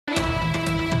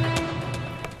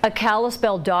A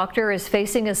Kalispell doctor is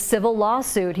facing a civil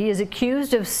lawsuit. He is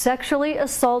accused of sexually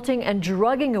assaulting and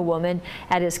drugging a woman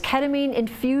at his Ketamine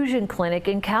Infusion Clinic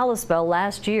in Kalispell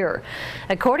last year.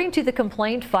 According to the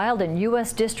complaint filed in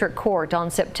U.S. District Court on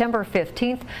September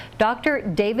 15th, Dr.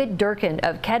 David Durkin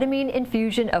of Ketamine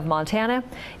Infusion of Montana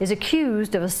is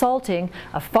accused of assaulting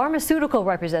a pharmaceutical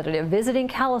representative visiting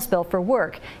Kalispell for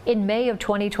work in May of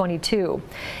 2022.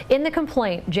 In the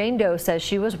complaint, Jane Doe says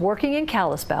she was working in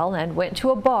Kalispell and went to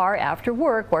a bar after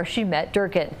work where she met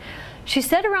Durkin. She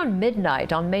said around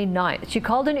midnight on May 9th she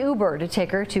called an Uber to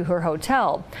take her to her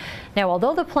hotel. Now,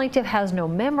 although the plaintiff has no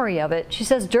memory of it, she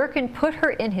says Durkin put her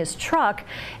in his truck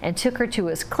and took her to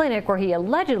his clinic where he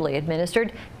allegedly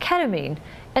administered ketamine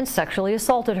and sexually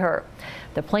assaulted her.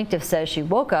 The plaintiff says she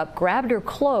woke up, grabbed her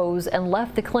clothes, and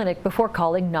left the clinic before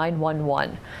calling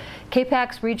 911.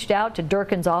 KPAX reached out to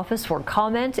Durkin's office for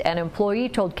comment. An employee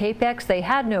told KPAX they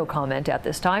had no comment at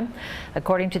this time.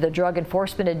 According to the Drug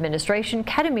Enforcement Administration,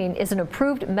 ketamine is an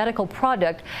approved medical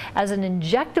product as an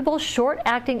injectable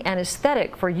short-acting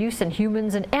anesthetic for use in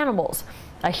humans and animals.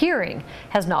 A hearing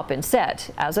has not been set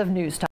as of news time.